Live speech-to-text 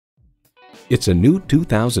It's a new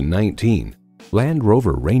 2019 Land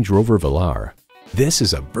Rover Range Rover Velar. This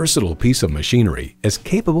is a versatile piece of machinery, as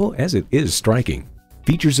capable as it is striking.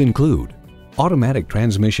 Features include automatic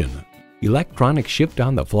transmission, electronic shift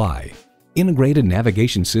on the fly, integrated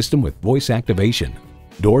navigation system with voice activation,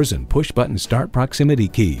 doors and push-button start proximity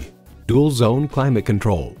key, dual zone climate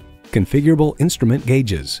control, configurable instrument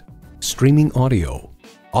gauges, streaming audio,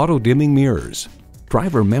 auto-dimming mirrors,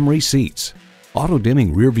 driver memory seats,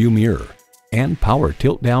 auto-dimming rearview mirror, and power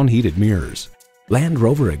tilt-down heated mirrors. Land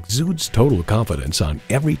Rover exudes total confidence on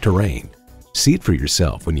every terrain. See it for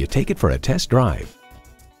yourself when you take it for a test drive.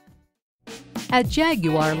 At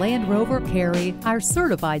Jaguar Land Rover Cary, our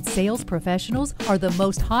certified sales professionals are the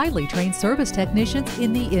most highly trained service technicians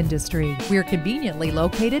in the industry. We're conveniently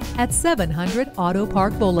located at 700 Auto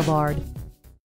Park Boulevard.